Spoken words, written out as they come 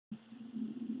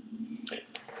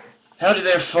Howdy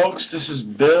there, folks. This is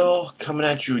Bill coming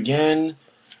at you again.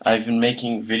 I've been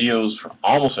making videos for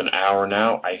almost an hour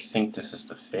now. I think this is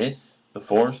the 5th, the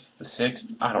 4th, the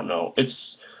 6th. I don't know.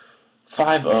 It's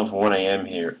 5 of 1 a.m.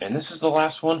 here, and this is the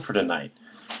last one for tonight.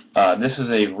 This is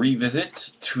a revisit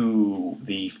to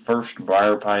the first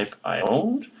briar pipe I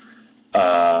owned.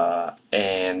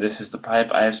 And this is the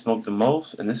pipe I have smoked the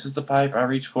most, and this is the pipe I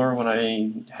reach for when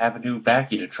I have a new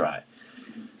backy to try.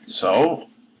 So,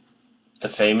 the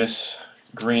famous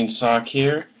green sock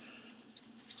here,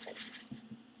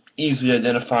 easily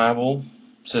identifiable,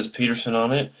 says Peterson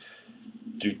on it.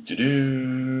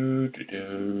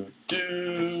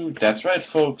 That's right,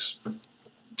 folks.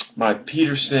 My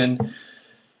Peterson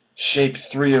Shape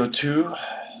 302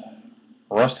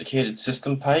 Rusticated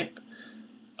System Pipe.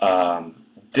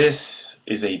 This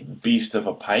is a beast of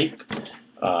a pipe.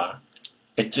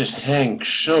 It just hangs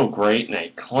so great, and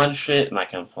I clench it, and I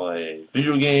can play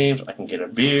video games, I can get a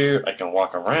beer, I can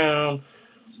walk around.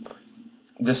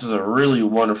 This is a really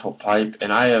wonderful pipe,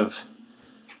 and I have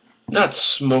not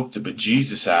smoked the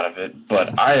bejesus out of it,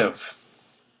 but I have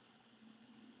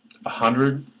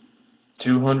 100,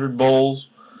 200 bowls,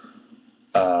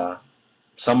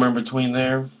 somewhere in between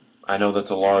there. I know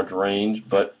that's a large range,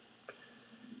 but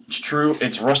it's true.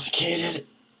 It's rusticated.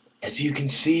 As you can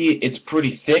see, it's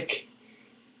pretty thick.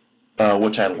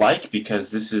 Which I like, because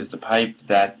this is the pipe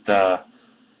that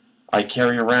I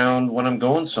carry around when I'm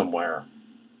going somewhere,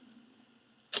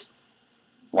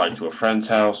 like to a friend's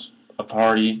house, a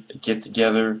party, a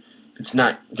get-together. It's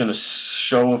not going to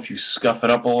show if you scuff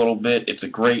it up a little bit. It's a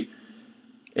great,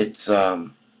 I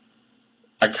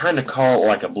kind of call it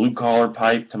like a blue-collar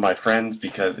pipe to my friends,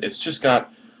 because it's just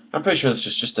got, I'm pretty sure this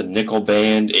is just a nickel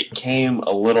band. It came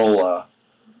a little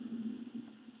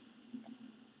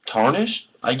tarnished,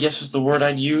 I guess is the word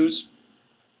I'd use.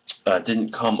 It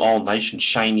didn't come all nice and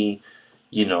shiny,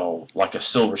 you know, like a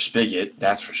silver spigot,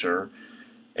 that's for sure.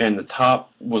 And the top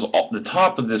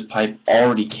of this pipe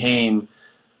already came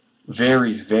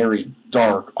very, very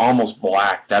dark, almost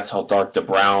black. That's how dark the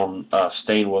brown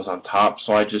stain was on top.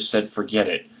 So I just said, forget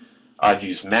it. I've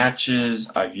used matches.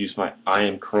 I've used my I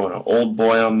Am Corona Old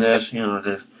Boy on this. You know,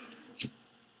 just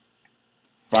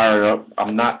fire it up.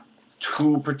 I'm not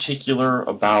too particular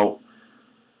about,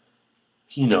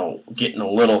 you know, getting a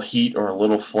little heat or a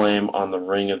little flame on the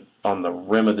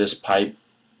rim of this pipe.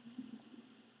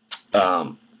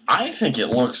 I think it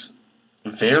looks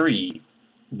very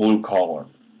blue collar.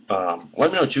 Let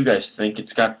me know what you guys think.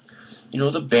 It's got, you know,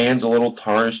 the band's a little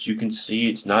tarnished. You can see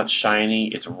it's not shiny.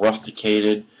 It's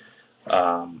rusticated.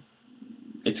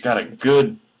 It's got a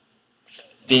good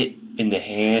fit in the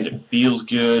hand. It feels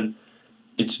good.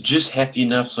 It's just hefty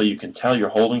enough so you can tell you're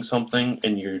holding something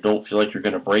and you don't feel like you're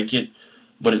going to break it,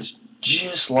 but it's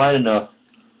just light enough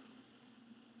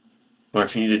where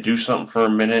if you need to do something for a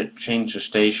minute, change the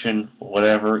station,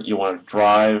 whatever, you want to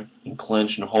drive and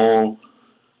clench and hold,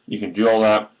 you can do all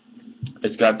that.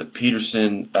 It's got the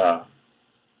Peterson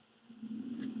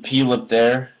P-lip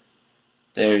there.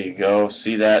 There you go.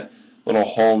 See that little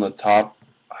hole in the top?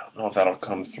 I don't know if that'll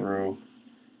come through.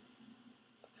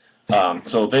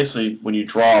 So basically, when you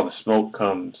draw, the smoke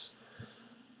comes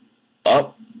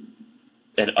up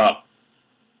and up.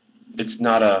 It's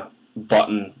not a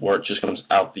button where it just comes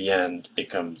out the end. It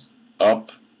comes up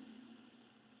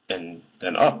and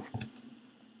then up.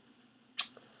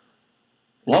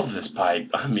 Love this pipe.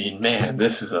 I mean, man,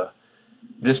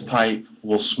 this pipe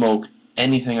will smoke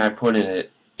anything I put in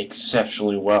it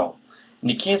exceptionally well.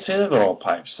 And you can't say that about all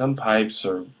pipes. Some pipes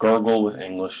are gurgle with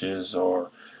Englishes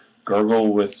or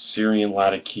gurgle with Syrian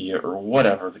Latakia or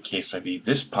whatever the case may be.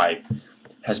 This pipe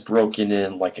has broken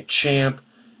in like a champ.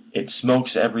 It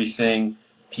smokes everything.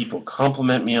 People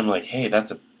compliment me. I'm like, hey, that's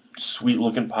a sweet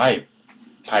looking pipe.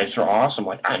 Pipes are awesome.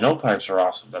 Like, I know pipes are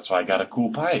awesome. That's why I got a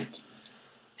cool pipe.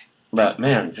 But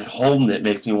man, just holding it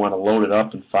makes me want to load it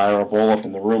up and fire a bowl up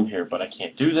in the room here, but I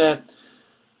can't do that.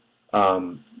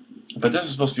 But this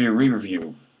is supposed to be a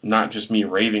re-review, not just me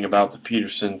raving about the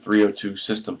Peterson 302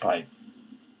 system pipe.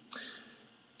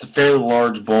 It's a fairly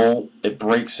large bowl. It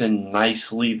breaks in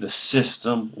nicely. The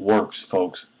system works,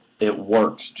 folks. It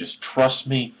works. Just trust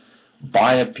me.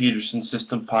 Buy a Peterson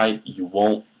system pipe. You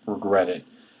won't regret it.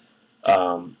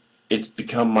 It's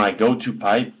become my go-to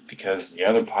pipe because the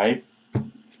other pipe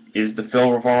is the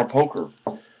Phil Rivara Poker.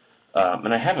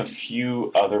 And I have a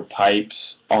few other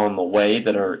pipes on the way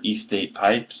that are E-State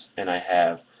pipes, and I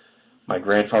have my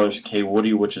grandfather's K.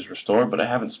 Woody, which is restored, but I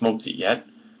haven't smoked it yet.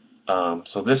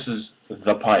 So this is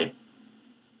the pipe,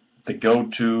 the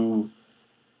go-to,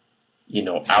 you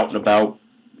know, out and about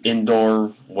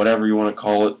indoor, whatever you want to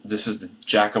call it. This is the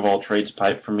jack of all trades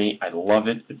pipe for me. I love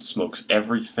it. It smokes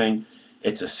everything.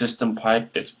 It's a system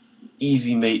pipe. It's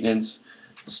easy maintenance.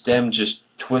 The stem just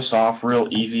twists off real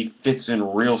easy, fits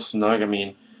in real snug. I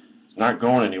mean, it's not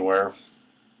going anywhere.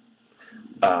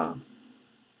 I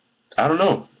don't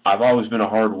know. I've always been a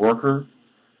hard worker.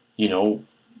 You know,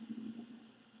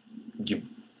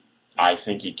 I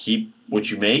think you keep what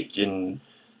you make, and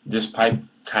this pipe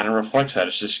kind of reflects that.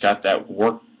 It's just got that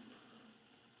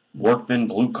workman,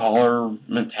 blue collar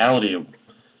mentality.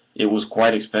 It was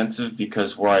quite expensive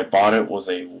because where I bought it was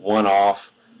a one-off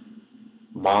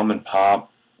mom and pop,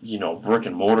 you know, brick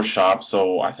and mortar shop,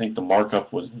 so I think the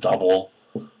markup was double.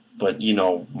 But, you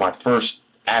know, my first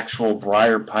actual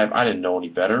briar pipe, I didn't know any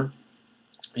better.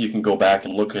 You can go back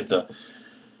and look at the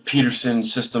Peterson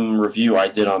system review I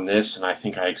did on this, and I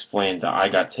think I explained that I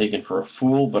got taken for a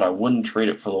fool, but I wouldn't trade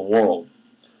it for the world.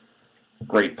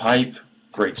 Great pipe,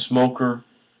 great smoker.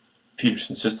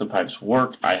 Peterson system pipes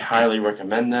work. I highly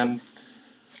recommend them.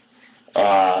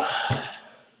 Yeah,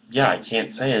 I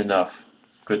can't say enough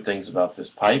good things about this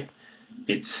pipe.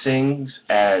 It sings,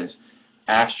 as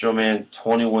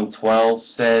Astroman2112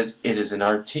 says, it is an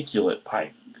articulate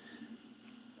pipe.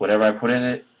 Whatever I put in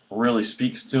it really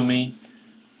speaks to me,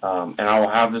 and I will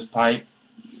have this pipe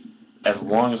as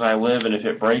long as I live, and if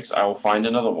it breaks, I will find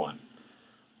another one.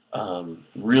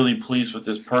 Really pleased with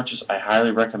this purchase. I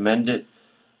highly recommend it.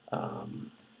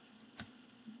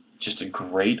 Just a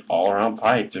great all-around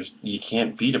pipe. You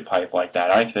can't beat a pipe like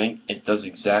that, I think. It does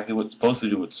exactly what it's supposed to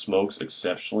do. It smokes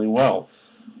exceptionally well.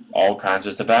 All kinds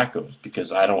of tobaccos,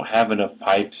 because I don't have enough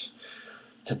pipes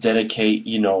to dedicate,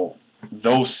 you know,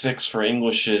 those 6 for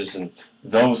Englishes and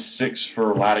those 6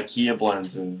 for Latakia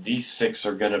blends, and these 6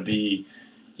 are going to be,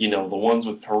 you know, the ones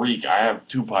with Perique. I have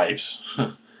 2 pipes,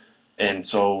 and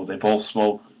so they both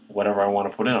smoke whatever I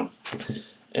want to put in them.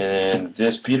 And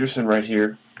this Peterson right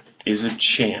here is a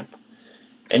champ.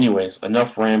 Anyways,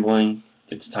 enough rambling.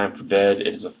 It's time for bed.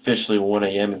 It is officially 1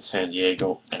 a.m. in San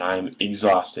Diego, and I'm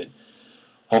exhausted.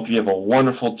 Hope you have a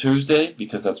wonderful Tuesday,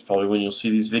 because that's probably when you'll see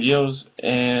these videos.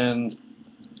 And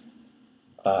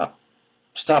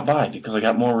stop by, because I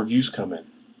got more reviews coming.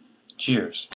 Cheers.